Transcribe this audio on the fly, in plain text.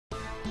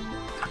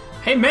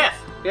Hey, Myth!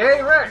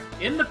 Hey, Rick!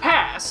 In the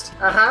past,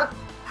 Uh-huh.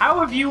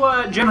 how have you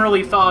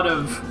generally thought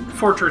of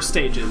Fortress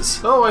stages?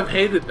 Oh, I've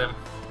hated them.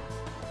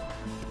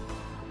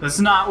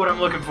 That's not what I'm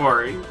looking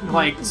for.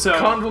 Like, so...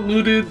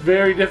 Convoluted,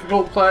 very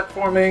difficult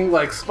platforming,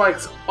 like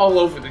spikes all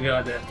over the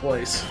goddamn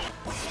place.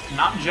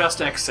 Not just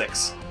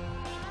X6.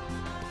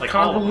 Like,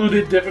 all of them.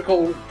 Convoluted,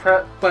 difficult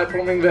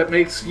platforming that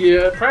makes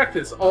you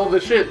practice all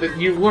the shit that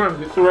you've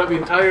learned throughout the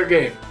entire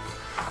game.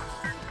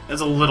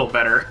 That's a little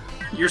better.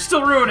 You're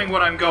still ruining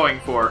what I'm going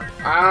for.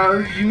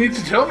 You need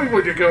to tell me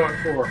what you're going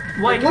for.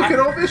 Like, look at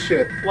all this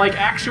shit. Like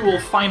actual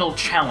final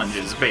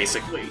challenges,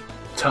 basically.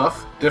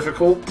 Tough,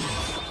 difficult.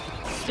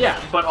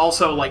 Yeah, but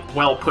also, like,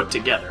 well put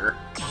together.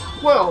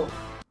 Well,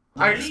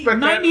 I expect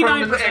that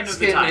from an 99% X of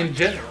the game time. in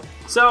general.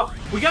 So,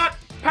 we got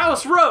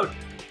Palace Road.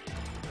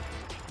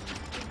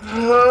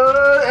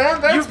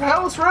 And that's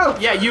Palace Road.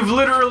 Yeah, you've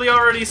literally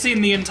already seen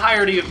the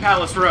entirety of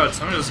Palace Road,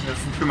 so I'm just going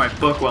through my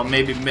book while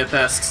maybe Myth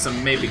asks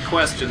some maybe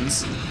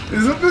questions.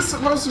 Isn't this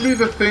supposed to be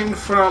the thing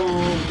from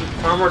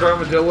Armored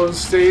Armadillo's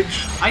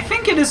stage? I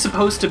think it is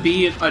supposed to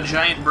be a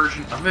giant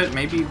version of it.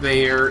 Maybe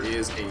there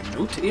is a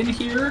note in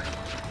here.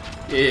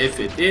 If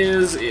it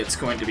is, it's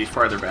going to be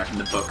farther back in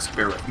the books.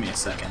 Bear with me a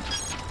second.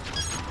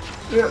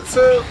 Yeah,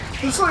 so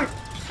there's like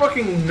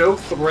fucking no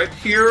threat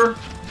here.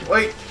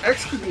 Like,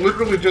 X could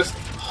literally just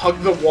hug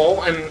the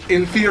wall, and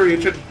in theory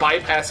it should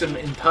bypass him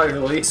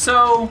entirely.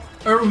 So,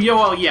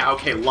 well, yeah,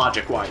 okay,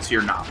 logic-wise,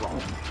 you're not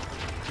wrong.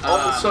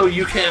 Also,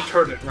 you can't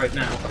hurt it right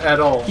now, at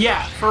all.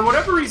 Yeah, for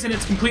whatever reason,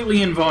 it's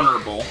completely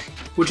invulnerable,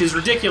 which is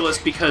ridiculous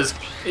because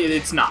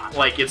it's not.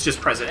 Like, it's just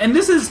present. And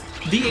this is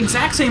the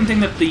exact same thing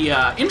that the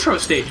intro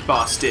stage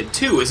boss did,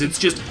 too, is it's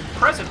just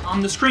present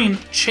on the screen,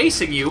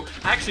 chasing you.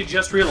 I actually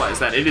just realized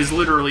that. It is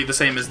literally the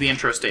same as the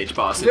intro stage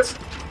boss. It's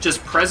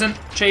just present,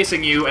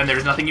 chasing you, and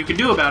there's nothing you can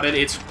do about it.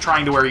 It's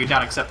trying to wear you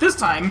down, except this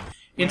time,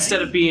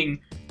 instead of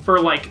being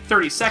for, like,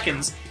 30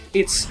 seconds,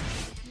 it's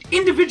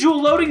individual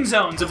loading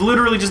zones of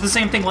literally just the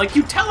same thing. Like,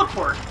 you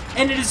teleport,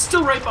 and it is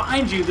still right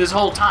behind you this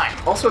whole time.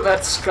 Also,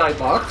 that's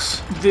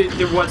Skybox.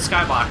 The what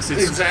Skybox?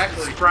 It's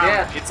Exactly. brown.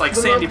 Yeah. It's like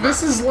Sandy Brown.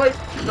 This is like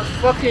the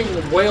fucking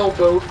whale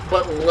boat,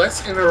 but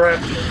less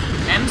interactive.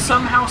 And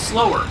somehow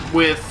slower,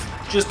 with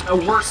just a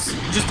worse,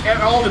 just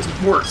all of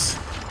it's worse.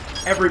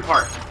 Every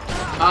part.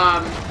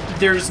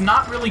 There's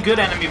not really good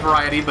enemy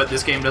variety, but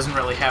this game doesn't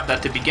really have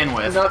that to begin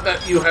with. Not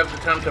that you have the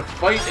time to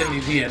fight any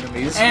of the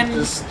enemies.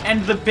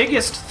 And the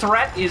biggest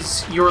threat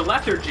is your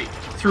lethargy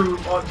through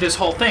this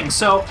whole thing.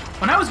 So,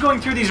 when I was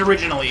going through these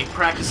originally,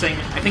 practicing,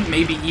 I think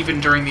maybe even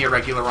during the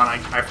irregular run,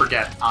 I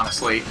forget,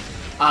 honestly,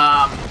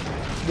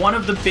 one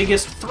of the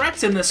biggest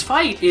threats in this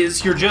fight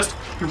is you're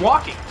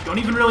walking. You don't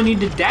even really need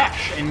to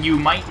dash, and you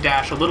might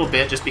dash a little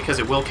bit just because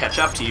it will catch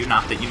up to you,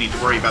 not that you need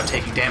to worry about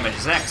taking damage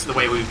as X the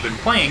way we've been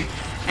playing.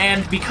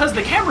 And because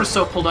the camera's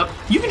so pulled up,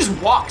 you can just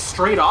walk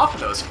straight off of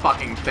those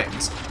fucking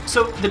things.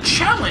 So the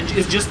challenge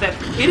is just that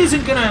it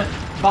isn't gonna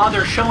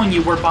bother showing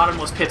you where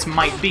bottomless pits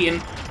might be, and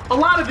a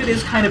lot of it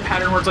is kind of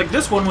pattern where it's like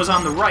this one was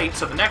on the right,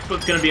 so the next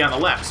one's gonna be on the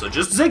left, so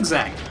just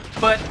zigzag.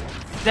 But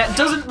that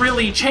doesn't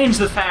really change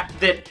the fact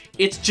that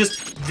it's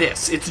just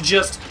this. It's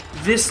just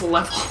this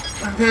level.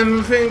 And then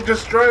the thing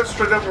just drives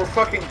straight over a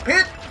fucking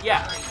pit?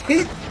 Yeah.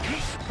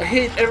 I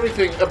hate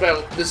everything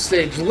about this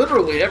stage.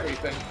 Literally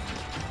everything.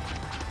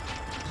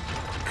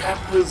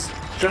 Got those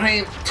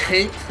giant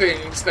tank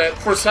things that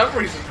for some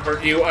reason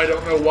hurt you. I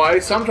don't know why.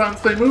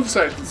 Sometimes they move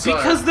side to side.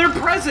 Because they're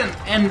present,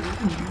 and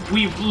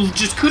we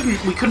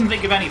couldn't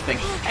think of anything.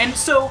 And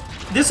so,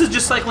 this is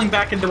just cycling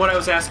back into what I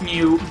was asking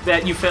you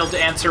that you failed to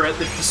answer at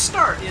the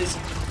start, is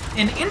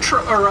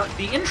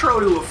the intro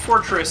to a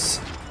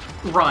Fortress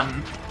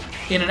run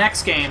in an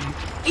X game,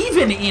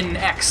 even in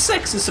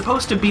X6, is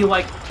supposed to be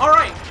like,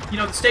 alright,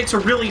 the stakes are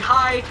really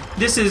high,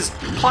 this is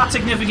plot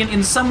significant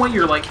in some way,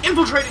 you're like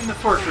infiltrating the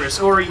fortress,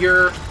 or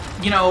you're,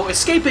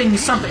 escaping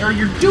something, or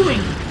you're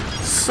doing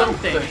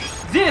something.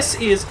 This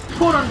is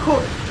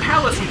quote-unquote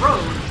Palace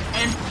Road,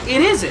 and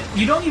it isn't.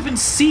 You don't even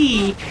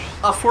see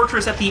a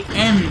fortress at the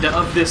end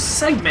of this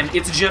segment.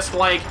 It's just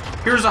like,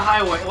 here's a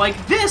highway.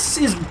 Like, this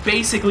is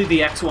basically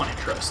the X1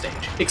 intro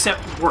stage,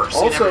 except worse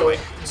in every way.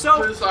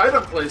 So, there's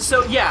item placements.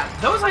 So, yeah,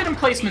 those item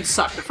placements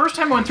suck. The first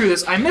time I went through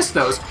this, I missed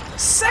those.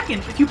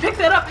 Second, if you pick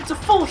that up, it's a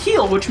full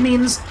heal, which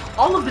means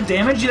all of the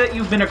damage that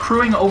you've been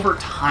accruing over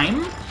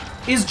time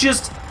is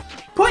just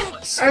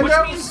pointless. And which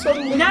now means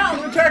suddenly now,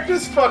 you can attack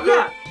this fucker.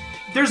 Yeah.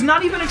 There's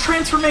not even a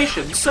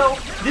transformation, so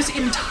this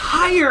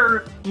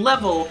entire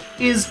level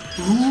is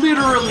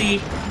literally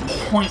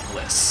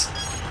pointless.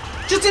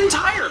 Just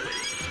entirely.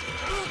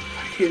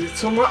 I hate it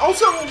so much.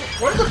 Also,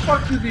 why the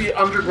fuck do the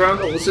underground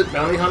illicit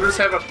bounty hunters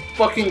have a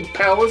fucking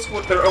palace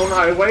with their own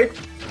highway?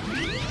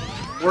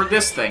 Or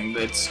this thing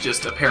that's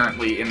just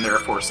apparently in their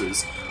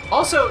forces.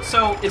 Also,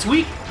 so it's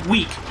weak.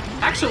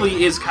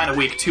 Actually is kind of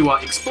weak to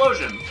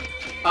Explosion.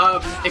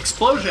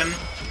 Explosion,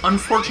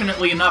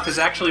 unfortunately enough, is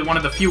actually one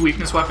of the few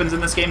weakness weapons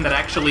in this game that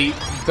actually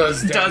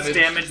does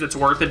damage that's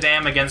worth a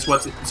damn against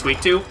what it's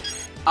weak to.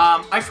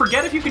 I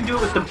forget if you can do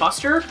it with the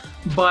Buster,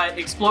 but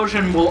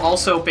Explosion will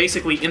also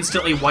basically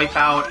instantly wipe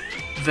out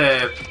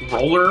the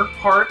roller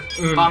part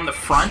on the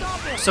front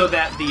so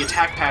that the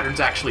attack patterns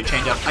actually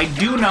change up. I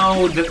do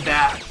know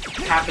that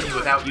happens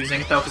without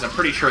using it, though, because I'm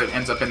pretty sure it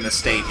ends up in this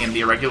state in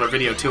the irregular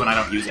video, too, and I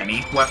don't use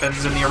any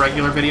weapons in the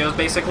irregular videos,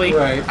 basically.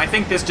 Right. I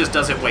think this just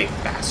does it way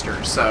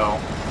faster, so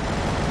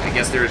I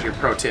guess there's your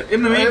pro tip.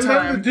 In the meantime...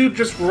 And then the dude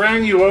just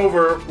ran you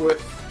over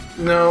with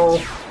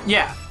no...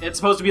 Yeah, it's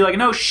supposed to be like,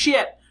 no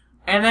shit,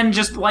 and then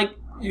just, like...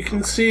 You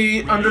can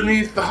see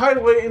underneath the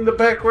highway in the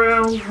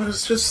background,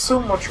 there's just so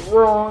much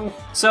wrong.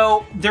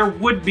 So, there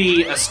would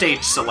be a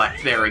stage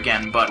select there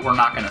again, but we're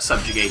not going to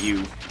subjugate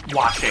you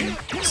watching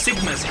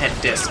Sigma's head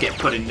disc get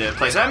put into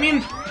place. I mean,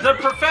 the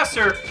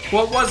professor,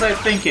 what was I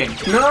thinking?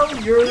 No,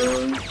 you're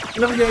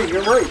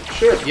right.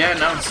 Shit. Yeah,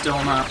 no, it's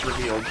still not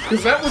revealed.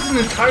 Because that was an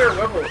entire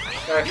level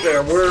back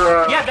there.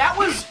 Where, Yeah, that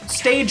was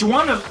stage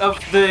 1 of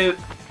the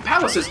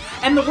palaces.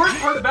 And the worst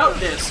part about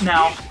this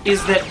now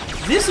is that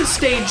this is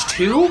stage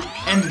 2,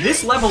 and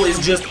this level is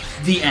just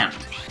the end.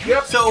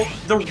 Yep. So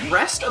the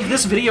rest of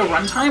this video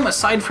runtime,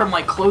 aside from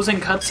like closing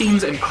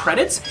cutscenes and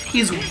credits,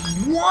 is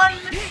one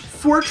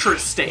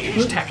fortress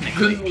stage,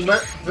 technically.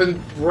 The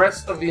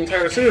rest of the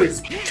entire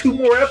series, 2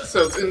 more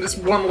episodes in this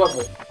one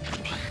level.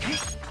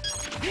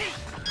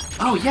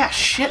 Oh yeah,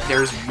 shit,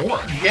 there's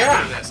more.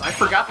 Yeah. This. I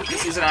forgot that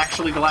this isn't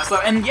actually the last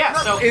level. And yeah,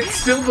 so... It's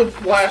still the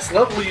last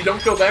level, you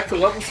don't go back to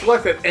level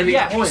select at any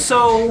point. Yeah,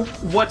 so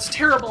what's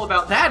terrible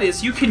about that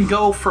is you can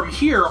go from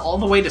here all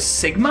the way to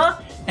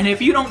Sigma, and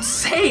if you don't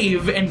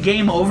save and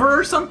game over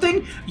or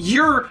something,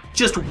 you're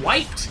just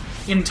wiped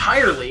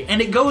entirely.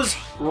 And it goes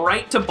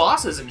right to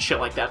bosses and shit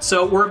like that.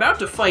 So we're about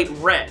to fight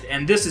Red,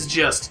 and this is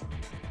just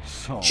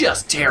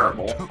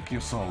terrible. What took you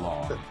so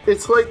long?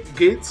 It's like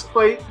Gates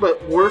fight,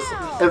 but worse in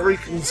every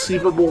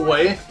conceivable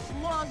way.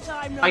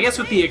 I guess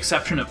with the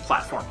exception of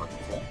platform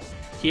removal.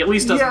 He at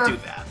least doesn't do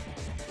that.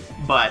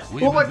 But...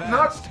 Well, like,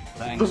 not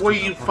the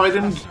way you fight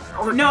him.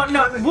 No,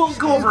 we'll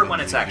go over it when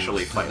it's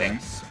actually fighting.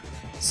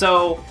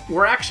 So,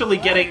 we're actually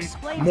getting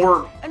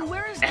more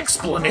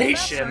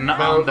explanation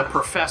on the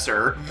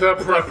professor. The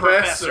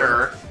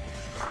professor.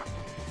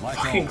 Like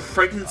Fucking always,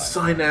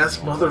 Frankenstein-ass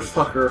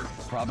motherfucker.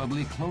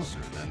 probably closer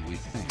than we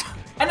think.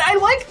 And I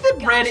like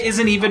that Red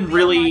isn't even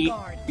really...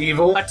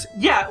 Evil?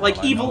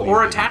 evil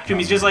or attached to him.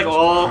 He's just like,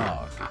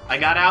 oh, I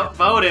got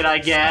outvoted, I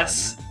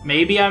guess.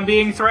 Maybe I'm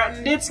being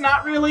threatened. It's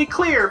not really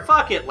clear.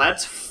 Fuck it,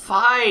 let's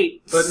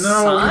fight, But no,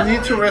 son. we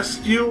need to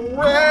rescue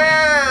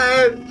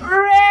Red!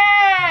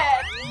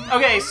 Red!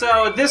 Okay,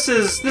 so this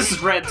is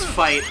Red's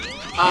fight.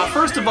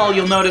 First of all,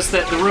 you'll notice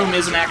that the room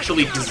isn't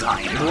actually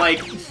designed.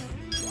 Like,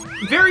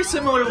 very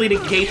similarly to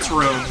Gates'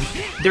 room,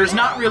 there's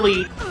not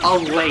really a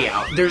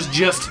layout. There's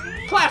just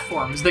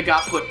platforms that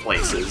got put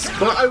places.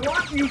 But I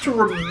want you to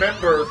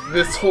remember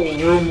this whole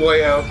room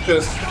layout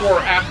just for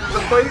after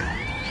the fight.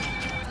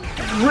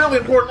 It's really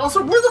important.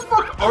 Also, where the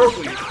fuck are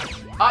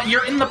we?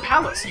 You're in the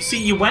palace. You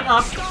see, you went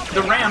up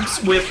the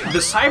ramps with the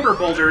cyber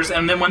boulders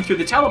and then went through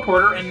the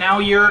teleporter, and now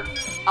you're,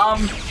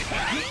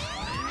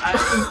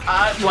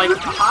 like a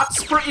hot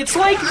spring. It's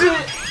like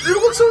It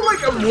looks sort of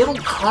like a Mortal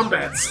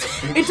Kombat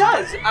stage. It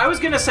does. I was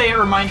gonna say it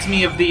reminds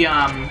me of the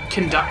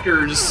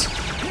conductor's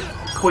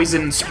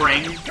poison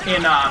spring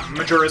in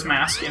Majora's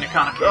Mask in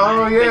Akana Cave.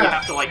 Oh, yeah. That you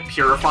have to like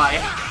purify.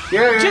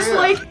 Yeah. Just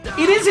like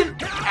it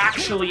isn't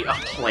actually a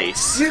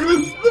place. Yeah,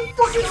 the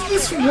fuck is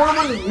this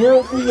swirling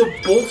whirlpool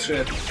of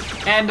bullshit?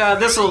 And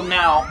this will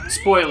now,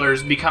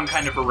 spoilers, become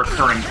kind of a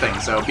recurring thing,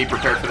 so be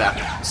prepared for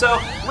that. So,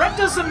 Red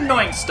does some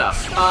annoying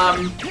stuff.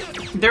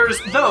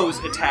 There's those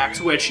attacks,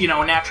 which, you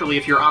know, naturally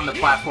if you're on the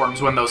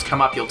platforms, when those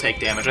come up, you'll take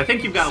damage. I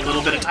think you've got a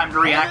little bit of time to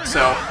react,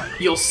 so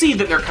you'll see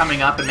that they're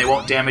coming up and they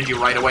won't damage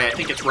you right away. I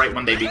think it's right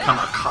when they become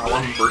a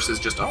column versus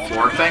just a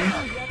floor thing.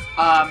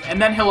 And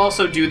then he'll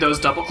also do those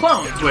double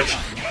clones, which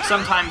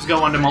sometimes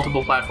go onto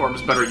multiple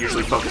platforms, but are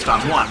usually focused on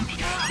one.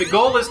 The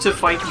goal is to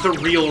fight the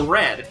real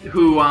Red,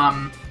 who,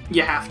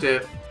 you have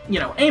to, you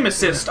know, aim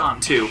assist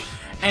onto.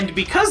 And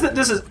because that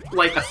this is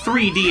like a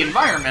 3D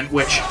environment,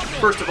 which,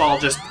 first of all,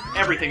 just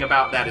everything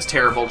about that is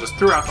terrible just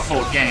throughout the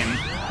whole game,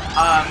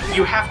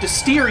 you have to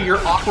steer your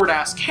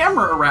awkward-ass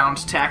camera around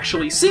to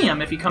actually see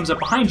him if he comes up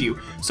behind you.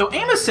 So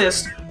aim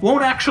assist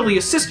won't actually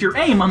assist your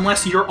aim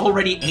unless you're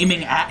already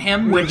aiming at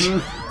him, which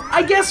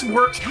I guess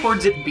works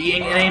towards it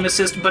being an aim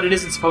assist, but it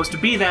isn't supposed to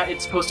be that.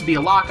 It's supposed to be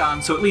a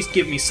lock-on, so at least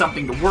give me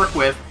something to work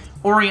with.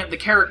 Orient the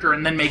character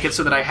and then make it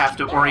so that I have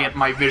to orient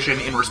my vision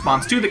in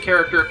response to the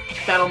character.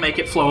 That'll make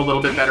it flow a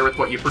little bit better with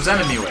what you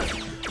presented me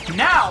with.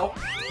 Now,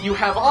 you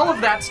have all of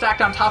that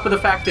stacked on top of the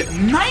fact that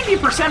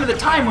 90% of the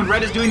time when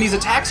Red is doing these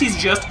attacks, he's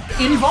just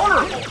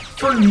invulnerable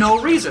for no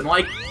reason.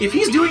 Like, if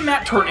he's doing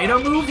that tornado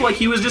move like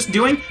he was just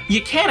doing,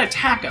 you can't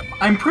attack him.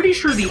 I'm pretty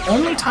sure the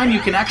only time you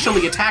can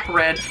actually attack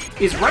Red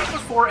is right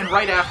before and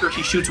right after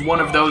he shoots one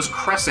of those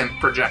crescent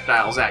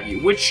projectiles at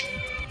you, which...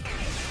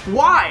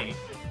 why?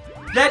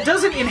 That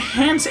doesn't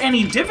enhance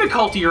any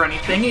difficulty or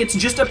anything, it's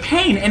just a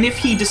pain, and if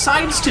he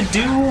decides to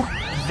do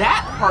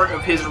that part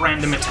of his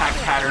random attack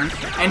pattern,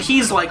 and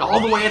he's like all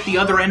the way at the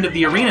other end of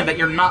the arena that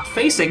you're not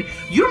facing,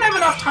 you don't have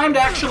enough time to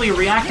actually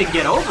react and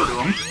get over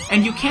to him,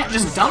 and you can't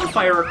just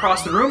dumbfire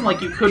across the room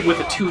like you could with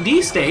a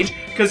 2D stage,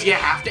 because you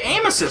have to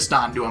aim assist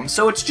onto him.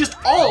 So it's just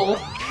all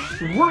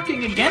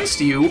working against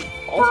you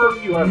for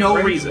You have no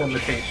range reason.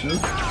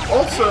 limitations.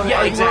 Also,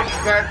 Yeah, I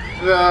exactly.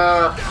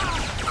 love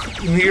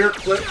that the near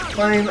clip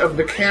plane of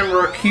the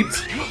camera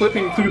keeps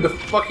clipping through the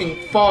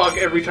fucking fog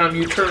every time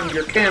you turn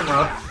your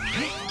camera.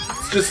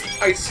 It's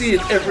just, I see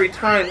it every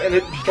time, and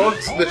it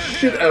bugs the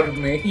shit out of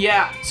me.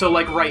 Yeah, so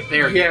like right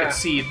there, you Yeah. can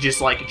see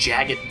just like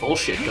jagged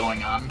bullshit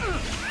going on.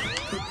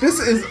 This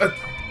is a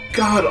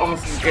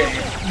god-awful game.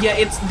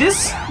 Yeah,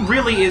 this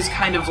really is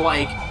kind of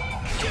like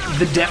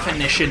the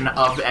definition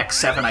of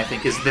X7, I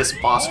think, is this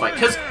boss fight.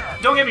 Because,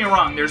 don't get me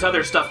wrong, there's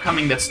other stuff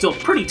coming that's still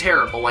pretty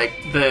terrible, like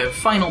the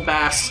final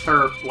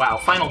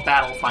final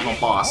battle, final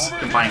boss,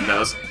 combine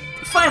those.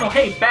 The final,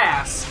 hey,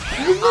 bass.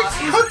 The next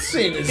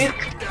cutscene is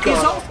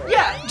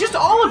just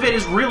all of it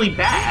is really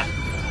bad.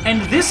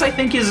 And this, I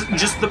think, is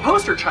just the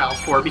poster child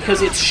for it,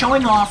 because it's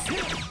showing off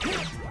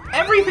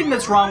everything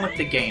that's wrong with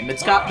the game.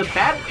 It's got the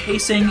bad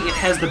pacing, it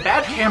has the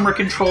bad camera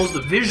controls,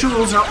 the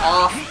visuals are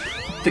off,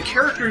 the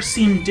characters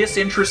seem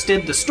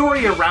disinterested, the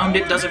story around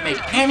it doesn't make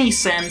any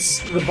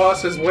sense. The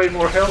boss has way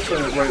more health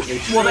than it rightly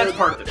should. Well, that's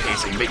part of the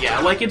pacing, but yeah,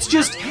 like,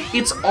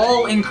 it's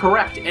all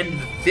incorrect, and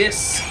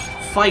this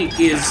fight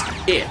is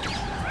it.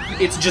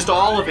 It's just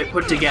all of it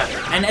put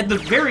together. And at the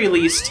very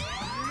least,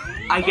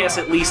 I guess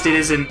at least it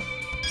isn't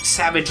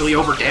savagely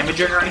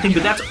over-damaging or anything,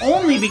 but that's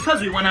only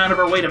because we went out of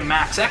our way to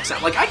max X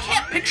out. Like, I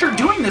can't picture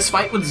doing this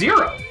fight with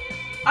Zero.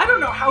 I don't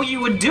know how you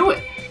would do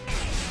it.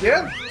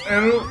 Yeah,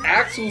 and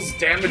Axel's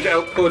damage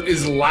output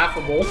is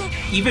laughable.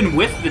 Even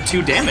with the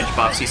 2 damage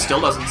buffs, he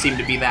still doesn't seem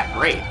to be that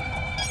great.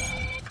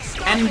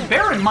 And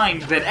bear in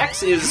mind that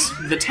X is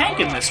the tank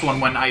in this one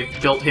when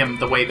I've built him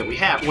the way that we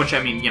have, which,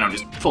 I mean,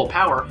 just full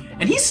power,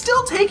 and he's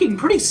still taking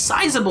pretty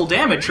sizable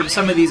damage from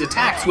some of these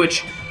attacks,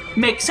 which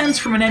makes sense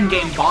from an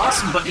endgame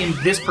boss, but in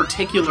this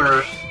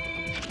particular,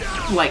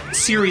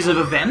 series of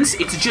events,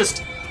 it's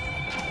just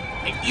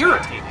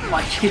irritating.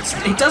 Like,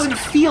 it doesn't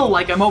feel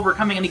like I'm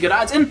overcoming any good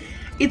odds, and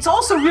it's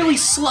also really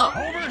slow.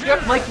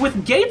 Yep. Like,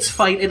 with Gates'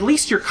 fight, at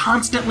least you're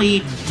constantly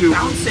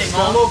bouncing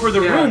all over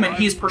the room, and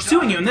he's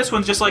pursuing you, and this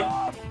one's just like,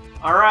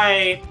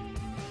 alright,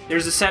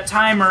 there's a set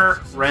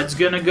timer, Red's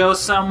gonna go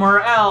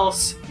somewhere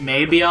else,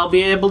 maybe I'll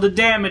be able to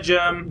damage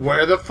him.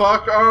 Where the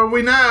fuck are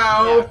we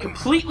now? Yeah,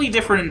 completely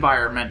different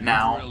environment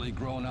now,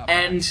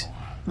 and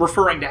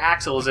referring to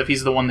Axel as if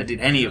he's the one that did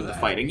any of the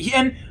fighting.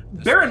 And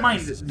bear in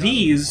mind,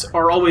 these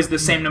are always the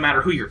same no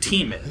matter who your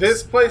team is.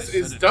 This place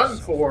is done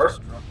for.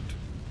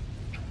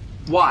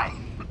 Why?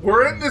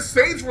 We're in this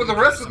stage for the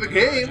rest of the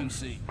game.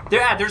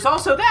 There's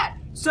also that.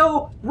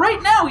 So,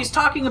 right now he's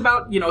talking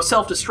about,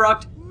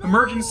 self-destruct,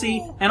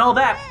 emergency, and all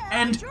that,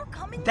 and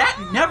that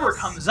never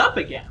comes up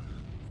again.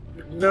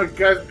 No,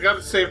 guys, we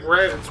gotta save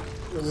Red.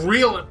 It's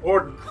real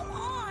important. Come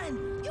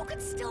on! You can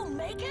still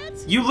make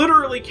it? You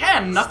literally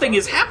can. Nothing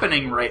is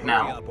happening right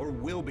now. Or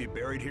we'll be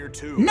buried here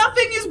too.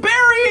 Nothing is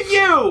burying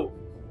you!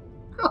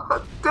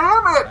 God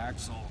damn it!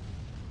 Axel,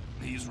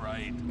 he's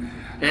right.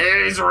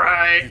 He's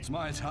right. It's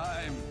my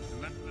time.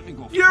 Let me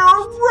go. You're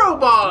a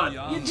robot!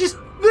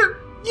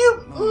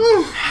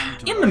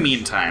 In the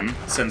meantime,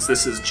 since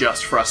this is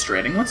just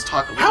frustrating, let's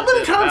talk a little How many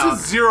bit times about...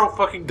 has Zero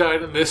fucking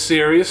died in this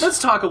series? Let's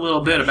talk a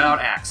little bit about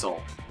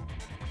Axel.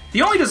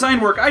 The only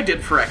design work I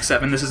did for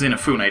X7, this is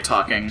Inafune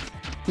talking,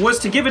 was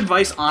to give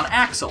advice on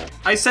Axel.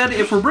 I said,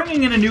 if we're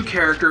bringing in a new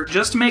character,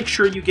 just make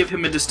sure you give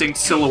him a distinct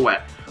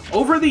silhouette.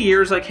 Over the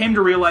years, I came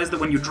to realize that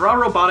when you draw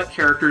robotic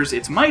characters,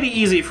 it's mighty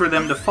easy for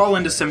them to fall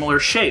into similar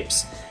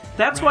shapes.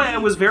 That's why I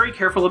was very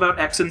careful about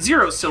X and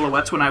Zero's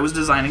silhouettes when I was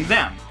designing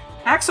them.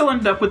 Axel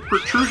ended up with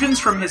protrusions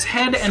from his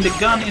head and a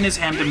gun in his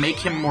hand to make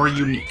him more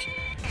unique.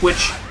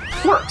 Which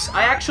works.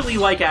 I actually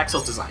like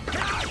Axel's design.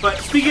 But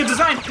speaking of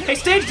design, hey,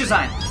 stage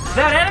design!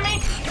 That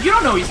enemy, you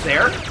don't know he's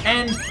there,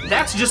 and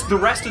that's just the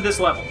rest of this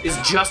level, is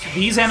just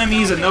these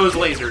enemies and those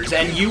lasers,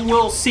 and you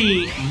will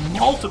see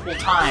multiple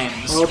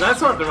times. Well,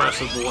 that's not the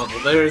rest of the level.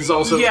 There's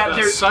also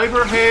there's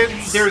cyber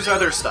heads. There's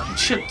other stuff.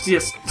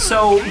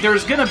 So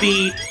there's gonna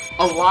be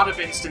a lot of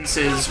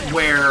instances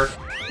where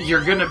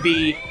you're gonna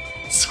be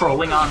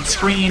scrolling on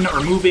screen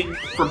or moving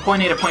from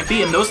point A to point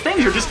B, and those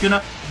things are just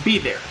gonna be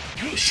there.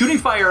 Shooting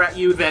fire at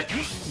you that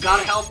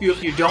gotta help you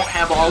if you don't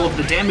have all of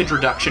the damage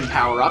reduction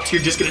power-ups,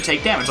 you're just gonna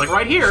take damage. Like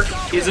right here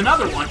is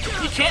another one.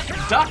 You can't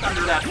duck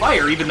under that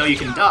fire, even though you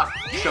can duck.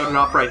 Showed it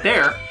off right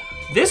there.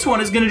 This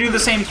one is gonna do the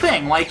same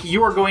thing. Like,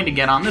 you are going to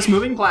get on this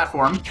moving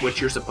platform,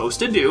 which you're supposed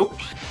to do,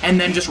 and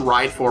then just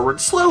ride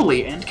forward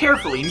slowly and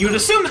carefully. And you'd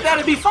assume that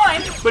that'd be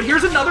fine, but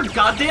here's another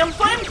goddamn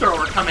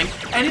flamethrower coming,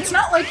 and it's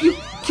not like you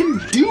can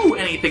do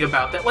anything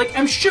about that. Like,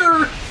 I'm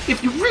sure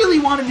if you really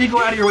wanted to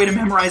go out of your way to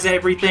memorize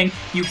everything,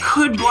 you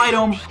could glide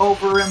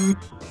over him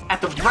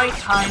at the right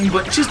time,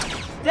 but just,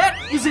 that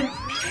isn't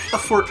a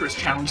Fortress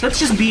challenge. That's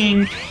just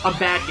being a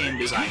bad game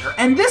designer.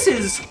 And this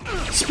is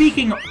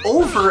speaking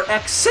over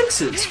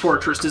X6's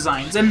Fortress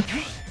designs, and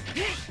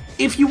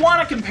if you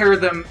want to compare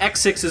them,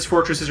 X6's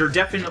fortresses are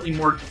definitely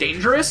more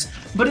dangerous,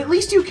 but at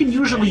least you can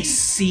usually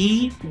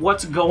see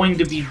what's going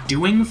to be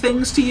doing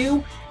things to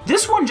you.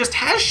 This one just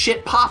has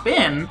shit pop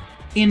in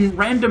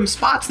random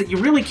spots that you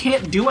really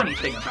can't do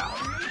anything about.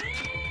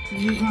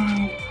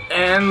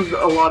 And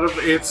a lot of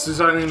its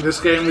designing this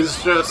game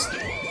is just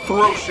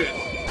throw shit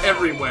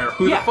everywhere.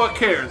 Who the fuck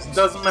cares?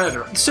 Doesn't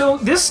matter. So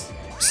this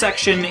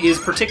section is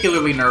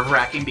particularly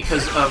nerve-wracking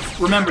because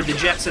of, remember, the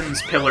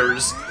Jetsons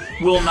pillars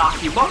will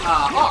knock you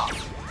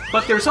off.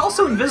 But there's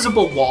also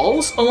invisible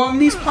walls along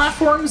these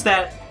platforms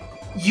that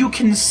you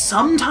can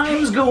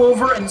sometimes go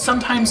over and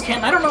sometimes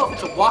can't. I don't know if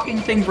it's a walking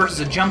thing versus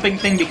a jumping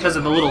thing because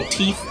of the little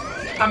teeth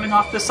coming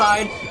off the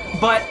side,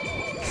 but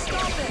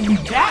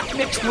that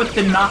mixed with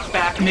the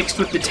knockback, mixed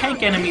with the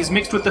tank enemies,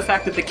 mixed with the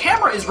fact that the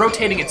camera is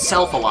rotating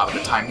itself a lot of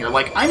the time here.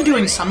 Like, I'm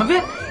doing some of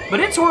it, but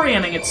it's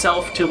orienting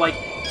itself to, like,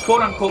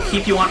 quote-unquote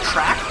keep you on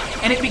track,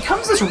 and it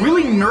becomes this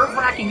really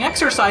nerve-wracking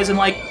exercise in,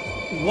 like,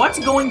 what's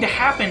going to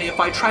happen if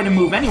I try to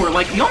move anywhere?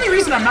 Like, the only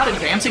reason I'm not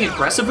advancing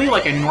aggressively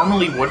like I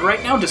normally would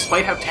right now,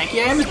 despite how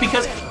tanky I am, is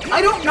because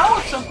I don't know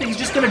if something's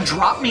just gonna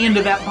drop me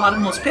into that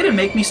bottomless pit and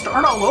make me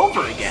start all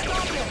over again.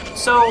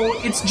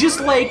 So, it's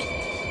just like,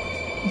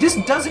 this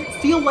doesn't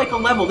feel like a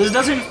level. This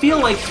doesn't feel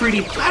like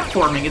 3D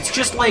platforming. It's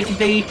just like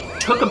they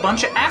took a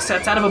bunch of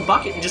assets out of a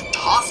bucket and just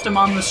tossed them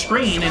on the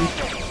screen, and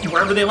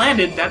wherever they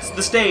landed, that's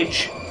the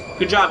stage.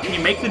 Good job. Can you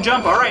make the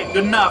jump? Alright,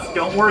 good enough.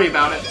 Don't worry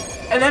about it.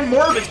 And then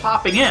more of it's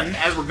popping in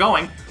as we're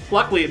going.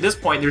 Luckily, at this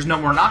point, there's no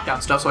more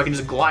knockdown stuff, so I can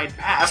just glide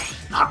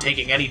past, not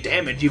taking any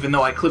damage, even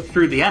though I clipped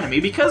through the enemy,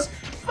 because,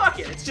 fuck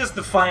it, it's just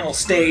the final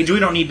stage. We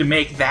don't need to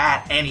make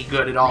that any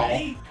good at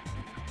all.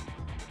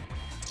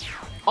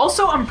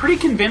 Also, I'm pretty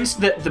convinced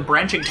that the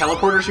branching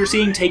teleporters you're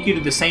seeing take you to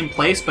the same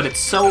place, but it's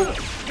so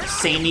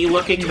samey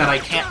looking that I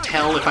can't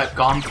tell if I've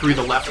gone through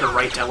the left or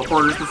right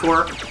teleporters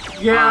before.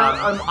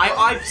 Yeah,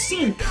 I've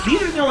seen,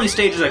 these are the only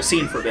stages I've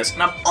seen for this,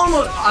 and I'm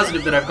almost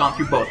positive that I've gone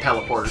through both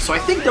teleporters, so I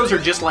think those are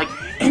just like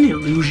an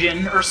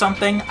illusion or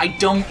something. I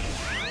don't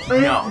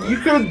know. You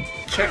could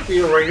check the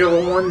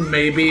irregular one,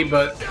 maybe,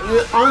 but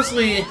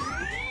honestly,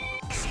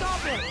 it's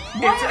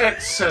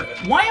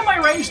X7. Why am I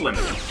range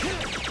limited?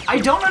 I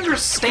don't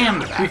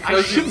understand that.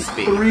 Because I shouldn't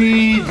be.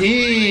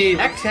 3D.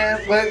 I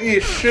can't let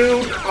you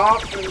shoot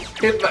off and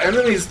hit the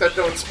enemies that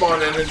don't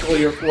spawn in until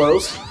you're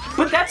close.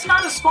 But that's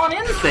not a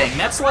spawn-in thing.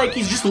 That's like,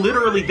 he's just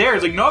literally there.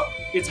 It's like, nope,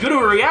 it's gonna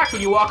react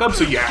when you walk up,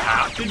 so you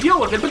have to deal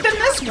with it. But then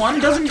this one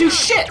doesn't do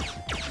shit.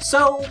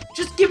 So,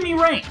 just give me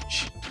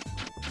range.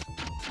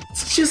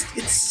 It's just,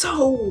 it's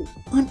so...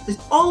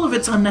 all of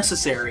it's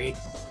unnecessary.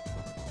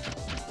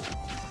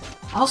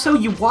 Also,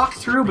 you walk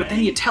through, but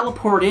then you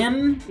teleport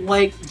in?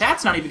 Like,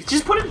 that's not even...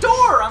 Just put a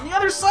door on the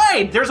other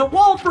side! There's a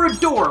wall for a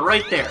door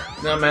right there.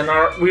 No, man,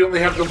 we only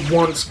have the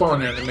one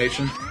spawn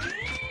animation.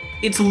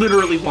 It's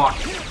literally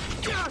walking.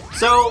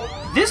 So,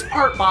 this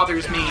part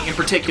bothers me in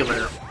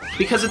particular,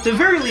 because at the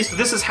very least,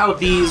 this is how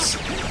these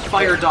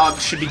fire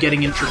dogs should be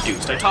getting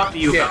introduced. I talked to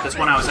you about this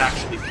when I was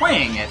actually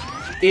playing it,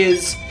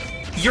 is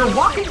you're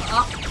walking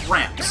up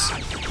ramps,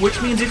 which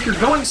means if you're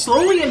going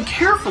slowly and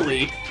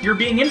carefully, you're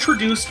being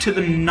introduced to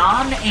the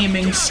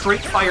non-aiming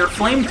straight-fire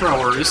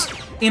flamethrowers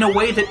in a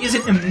way that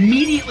isn't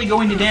immediately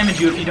going to damage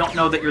you if you don't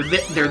know that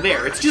they're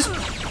there.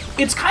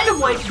 It's kind of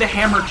like the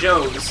Hammer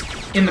Joes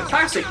in the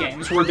classic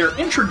games, where they're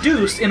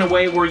introduced in a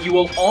way where you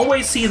will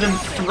always see them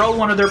throw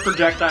one of their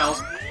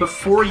projectiles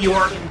before you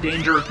are in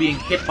danger of being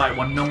hit by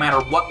one, no matter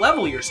what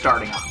level you're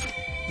starting on.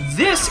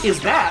 This is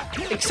that,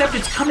 except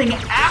it's coming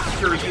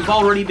after you've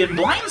already been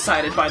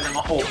blindsided by them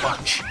a whole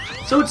bunch.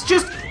 So it's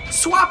just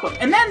swap them.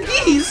 And then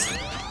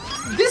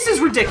this is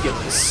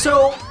ridiculous.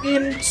 So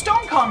in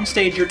Stone Kong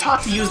stage, you're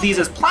taught to use these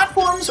as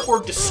platforms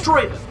or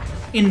destroy them.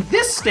 In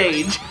this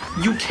stage,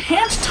 you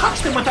can't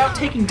touch them without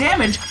taking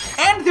damage,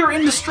 and they're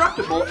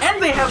indestructible,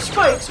 and they have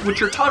spikes,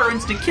 which are taught are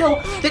instant kill,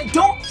 that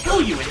don't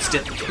kill you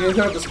instantly. You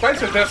know, the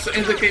spikes are just to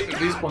indicate that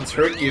these ones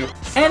hurt you.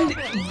 And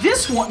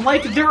this one,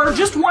 like, there are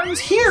just ones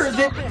here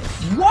that...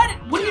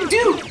 What do you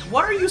do?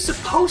 What are you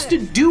supposed to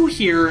do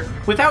here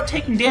without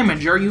taking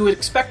damage? Are you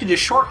expected to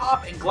short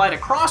hop and glide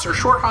across, or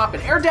short hop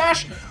and air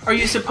dash? Are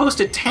you supposed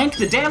to tank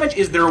the damage?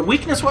 Is there a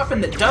weakness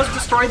weapon that does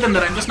destroy them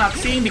that I'm just not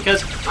seeing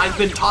because I've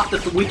been taught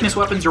that the weakness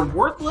weapons are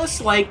worthless?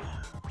 Like,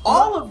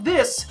 all of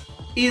this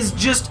is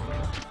just...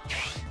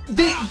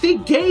 They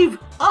gave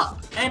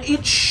up, and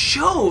it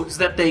shows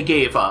that they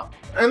gave up.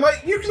 And,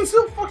 like, you can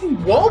still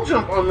fucking wall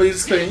jump on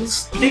these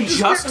things. They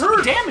just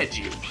damage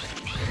you.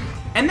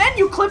 And then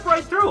you clip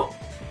right through them.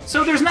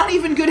 So there's not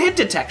even good hit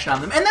detection on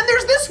them. And then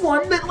there's this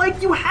one that,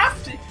 like, you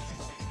have to...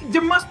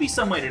 There must be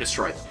some way to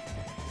destroy them.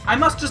 I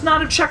must just not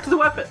have checked the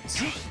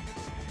weapons.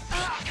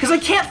 Because I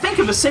can't think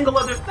of a single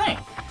other thing.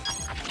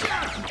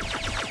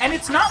 And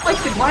it's not like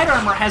the glide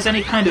armor has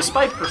any kind of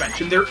spike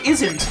prevention. There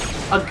isn't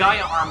a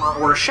Gaia armor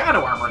or a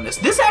Shadow armor in this.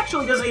 This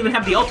actually doesn't even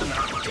have the ultimate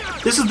armor.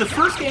 This is the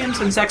first game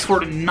since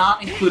X4 to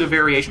not include a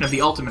variation of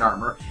the ultimate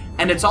armor.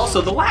 and it's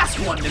also the last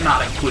one to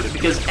not include it,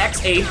 because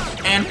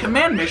X8 and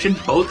Command Mission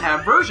both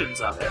have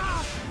versions of it.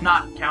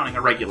 Not counting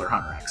a regular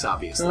Hunter X,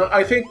 obviously.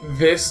 I think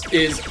this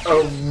is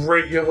a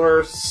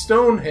regular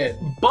stone hit.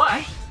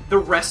 But the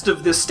rest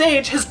of this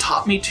stage has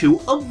taught me to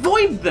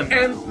avoid them.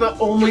 And the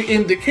only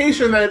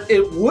indication that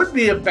it would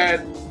be a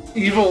bad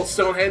evil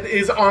stonehead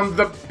is on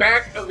the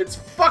back of its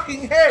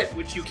fucking head!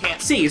 Which you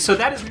can't see. So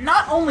that is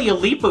not only a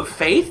leap of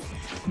faith,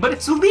 but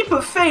it's a leap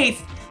of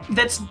faith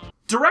that's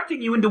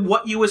directing you into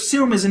what you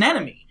assume is an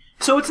enemy.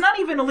 So it's not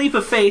even a leap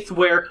of faith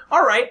where,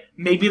 alright,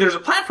 maybe there's a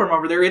platform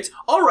over there, it's,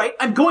 alright,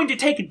 I'm going to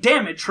take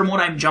damage from what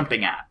I'm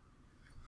jumping at.